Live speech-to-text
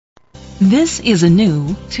This is a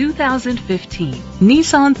new 2015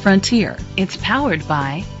 Nissan Frontier. It's powered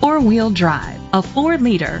by four-wheel drive, a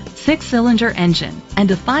 4-liter, 6-cylinder engine,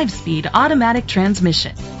 and a 5-speed automatic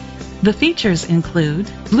transmission. The features include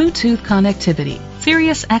Bluetooth connectivity,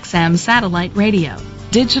 Sirius XM satellite radio,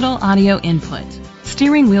 digital audio input,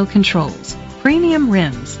 steering wheel controls, premium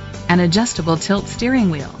rims, an adjustable tilt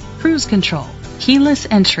steering wheel, cruise control, keyless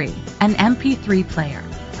entry, an MP3 player,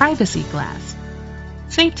 privacy glass.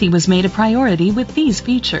 Safety was made a priority with these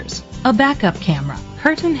features: a backup camera,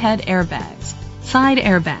 curtain head airbags, side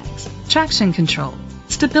airbags, traction control,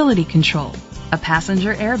 stability control, a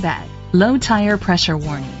passenger airbag, low tire pressure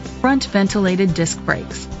warning, front ventilated disc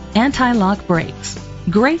brakes, anti-lock brakes.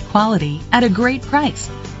 Great quality at a great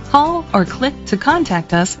price. Call or click to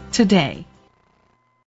contact us today.